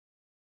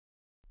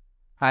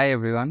Hi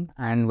everyone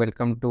and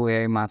welcome to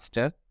AI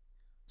master.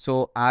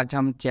 सो आज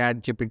हम chat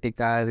GPT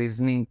का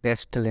रीजनिंग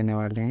टेस्ट लेने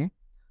वाले हैं।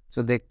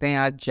 देखते हैं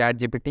आज चैट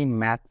जीपीटी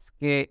मैथ्स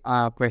के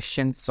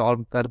क्वेश्चन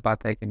सॉल्व कर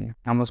पाता है कि नहीं।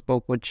 हम उसको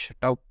कुछ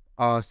टफ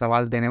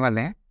सवाल देने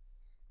वाले हैं।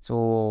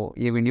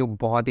 ये वीडियो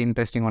बहुत ही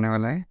इंटरेस्टिंग होने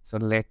वाला है।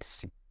 Let's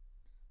see.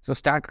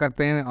 स्टार्ट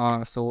करते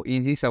हैं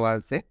इजी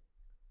सवाल से।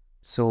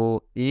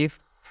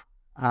 If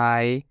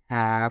I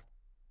have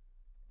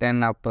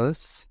 10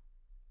 apples,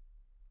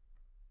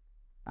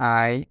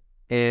 I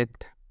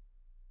eight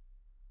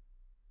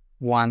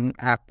one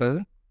apple,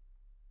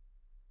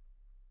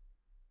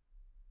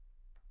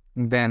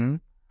 then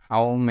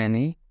how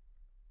many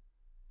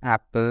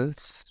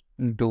apples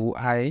do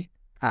I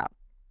have?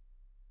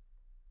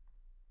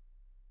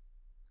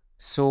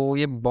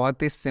 ये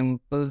बहुत ही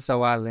सिंपल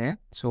सवाल है।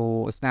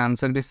 इसने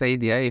आंसर भी सही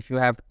दिया है। If you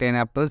have 10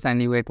 apples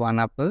and you eight one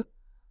Apple,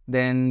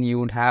 then you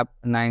would have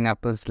 9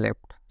 apples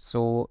left.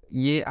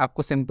 ये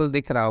आपको सिंपल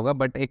दिख रहा होगा,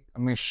 बट एक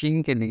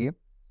मशीन के लिए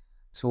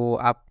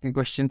आपके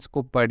क्वेश्चंस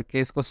को पढ़ के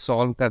इसको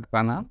सॉल्व कर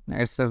पाना,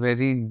 it's a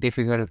very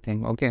difficult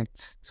thing. Okay,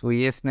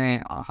 ये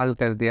इसने हल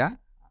कर दिया।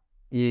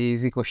 ये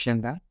इजी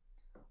क्वेश्चन था।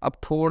 अब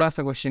थोड़ा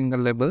सा क्वेश्चन का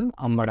लेवल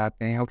हम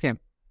बढ़ाते हैं। ओके,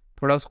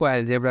 थोड़ा उसको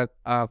अलजेब्रा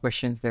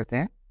क्वेश्चंस देते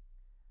हैं।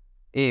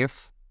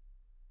 If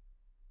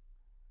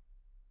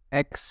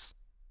x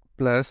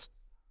plus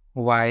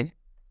y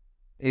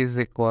is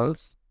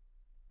equals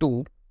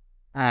 2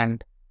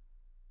 and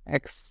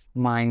x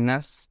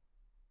minus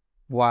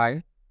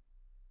y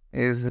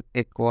is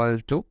equal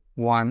to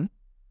 1,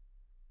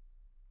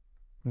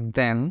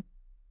 then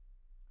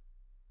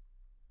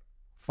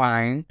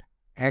find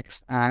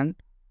x and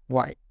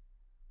y.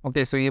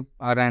 Okay, ये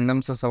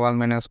रैंडम सा सवाल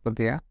मैंने उसको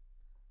दिया।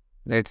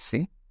 Let's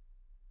see.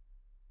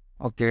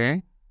 Okay,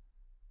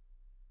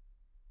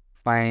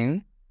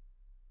 fine.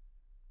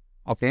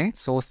 Okay,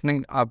 उसने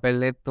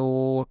पहले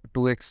तो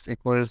 2x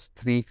इक्वल्स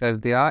 3 कर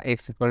दिया,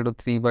 x equal to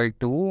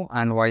 3/2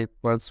 and y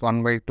equals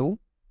 1/2।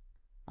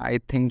 I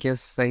think ये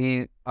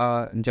सही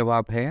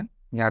जवाब है,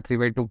 या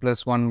 3/2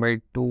 प्लस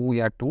 1/2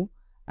 या 2,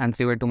 एंड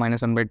 3/2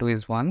 माइनस 1/2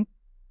 इज़ 1।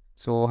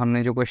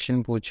 हमने जो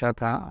क्वेश्चन पूछा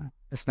था,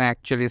 इसने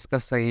एक्चुअली इसका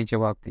सही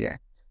जवाब दिया है।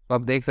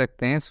 आप देख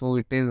सकते हैं,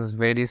 इट इज़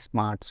वेरी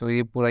स्मार्ट।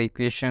 ये पूरा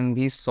इक्वेशन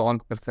भी सॉल्व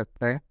कर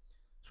सकता है।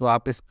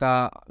 आप इसका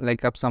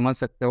आप समझ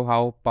सकते हो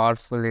हाउ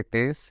पावरफुल इट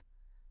इज़।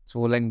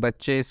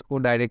 बच्चे इसको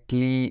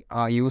डायरेक्टली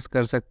यूज़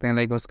कर सकते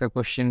हैं। उसका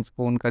क्वेश्चंस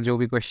को, उनका जो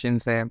भी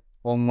क्वेश्चंस है,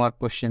 होमवर्क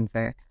क्वेश्चंस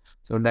है,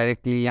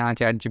 डायरेक्टली यहाँ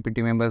चैट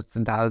जीपीटी में बस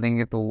डाल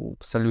देंगे तो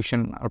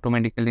सोल्यूशन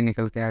ऑटोमेटिकली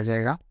निकल के आ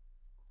जाएगा।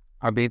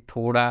 अभी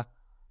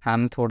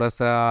हम थोड़ा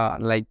सा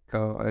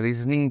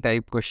रीजनिंग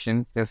टाइप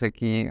क्वेश्चंस, जैसे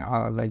कि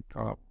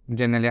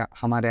जनरली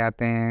हमारे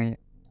आते हैं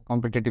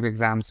कॉम्पिटिटिव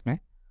एग्जाम्स में,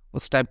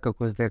 उस टाइप का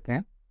कुछ देते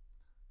हैं।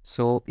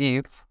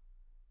 If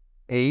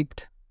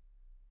 8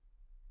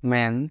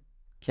 men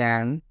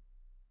can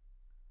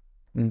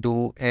do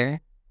a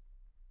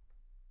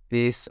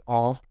piece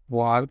of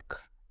work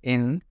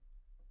in,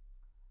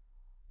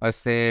 और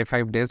से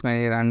 5 days, मैं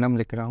ये रैंडम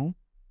लिख रहा हूँ,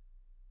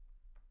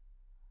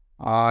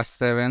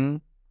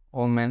 7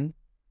 women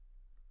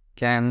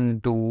can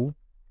do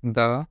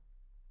the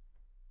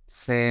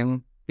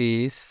same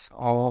piece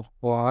of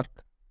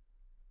work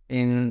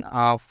in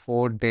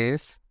 4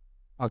 days.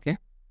 Okay,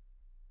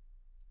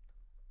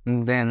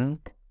 then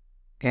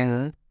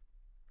in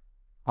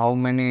how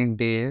many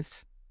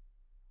days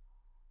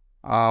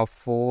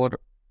 4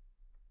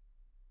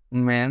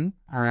 men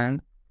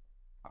and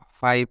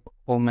 5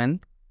 women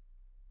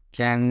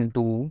can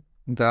do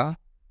the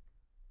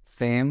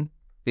same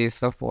piece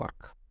of work?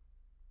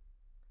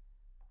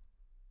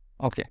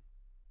 Okay,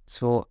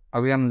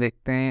 अभी हम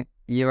देखते हैं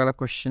ये वाला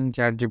क्वेश्चन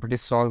चैट जीपीटी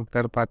सॉल्व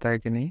कर पाता है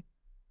कि नहीं।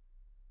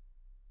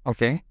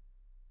 ओके,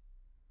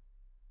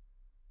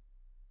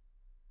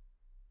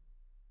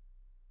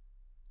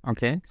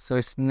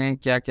 इसने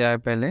क्या किया है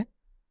पहले।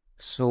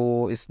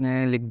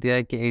 इसने लिख दिया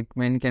है कि 8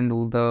 men can do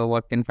the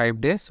work in 5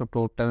 days,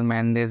 total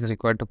man days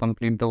required to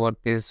complete the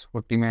work is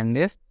 40 man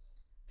days.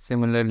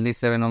 Similarly,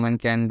 7 women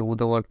can do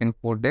the work in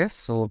 4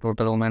 days,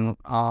 total women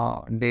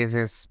days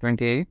is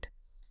 28.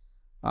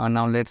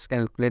 Now let's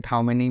calculate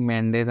how many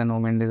man days and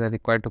women days are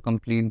required to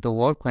complete the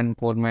work when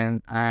 4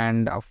 men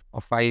and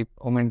 5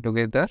 women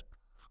together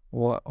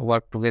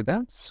work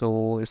together.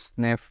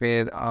 इसने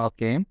फिर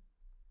okay,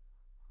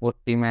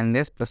 40 man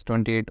days plus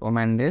 28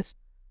 women days.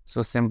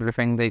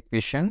 Simplifying the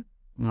equation,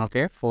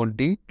 okay,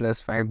 4d plus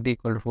 5d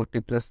equal to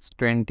 40 plus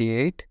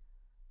 28.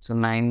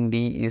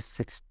 9d is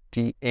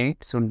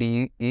 68. D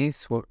is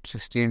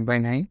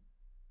 68/9.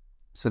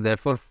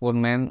 Therefore 4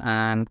 men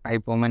and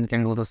 5 women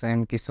can do the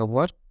same piece of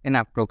work in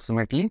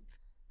approximately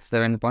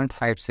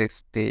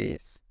 7.56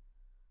 days.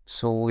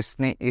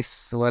 इसने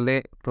इस वाले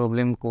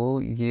problem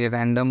को, ये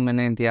random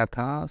मैंने दिया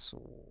था,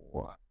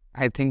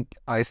 I think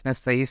इसने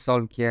सही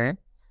सॉल्व किया है।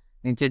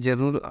 नीचे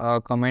ज़रूर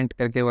कमेंट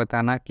करके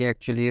बताना कि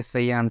एक्चुअली ये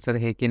सही आंसर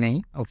है कि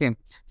नहीं। ओके,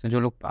 जो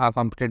लोग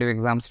कॉम्पिटिटिव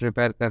एग्जाम्स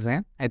प्रिपेयर कर रहे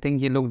हैं, आई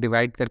थिंक ये लोग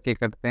डिवाइड करके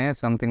करते हैं,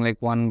 समथिंग लाइक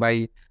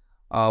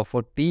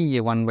 1/40, ये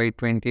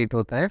 1/28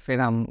 होता है, फिर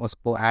हम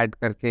उसको ऐड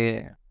करके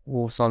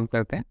वो सॉल्व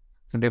करते हैं।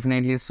 सो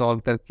डेफिनेटली सॉल्व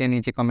करके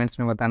नीचे कमेंट्स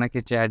में बताना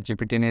कि चैट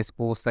जीपीटी ने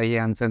इसको सही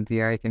आंसर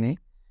दिया है कि नहीं।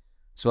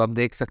 सो आप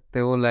देख सकते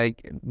हो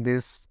like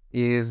this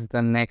is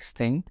the next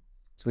thing.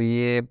 सो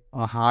ये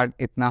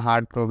इतना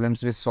हार्ड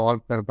प्रॉब्लम्स भी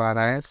सॉल्व कर पा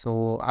रहा है।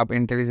 सो आप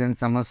इंटेलिजेंस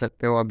समझ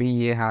सकते हो, अभी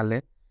ये हाल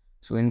है।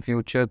 सो इन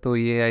फ्यूचर तो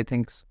ये आई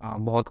थिंक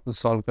बहुत कुछ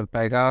सॉल्व कर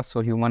पाएगा।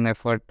 सो ह्यूमन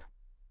एफर्ट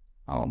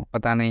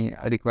पता नहीं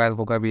रिक्वायर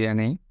होगा भी या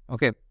नहीं।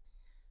 Okay,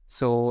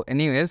 so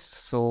anyways,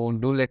 so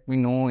do let me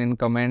know in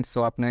comments.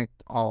 सो आपने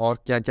और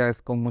क्या क्या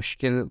इसको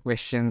मुश्किल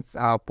क्वेश्चंस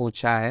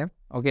पूछा है।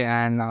 Okay,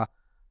 and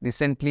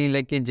recently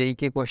like JEE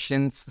के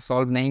क्वेश्चंस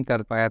सॉल्व नहीं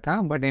कर पाया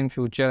था, but in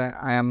future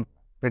I am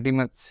pretty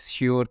much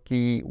sure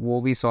कि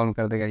वो भी सॉल्व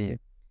कर देगा ये।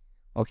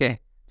 Okay,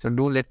 so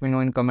do let me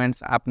know in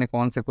comments आपने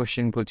कौन से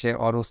क्वेश्चन पूछे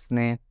और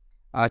उसने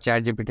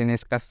चैट जीपीटी ने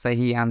इसका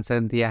सही आंसर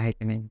दिया है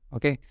कि नहीं।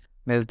 ओके,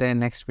 मिलते हैं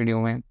नेक्स्ट वीडियो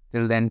में।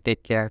 Till then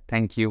take care,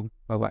 thank you,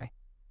 bye bye.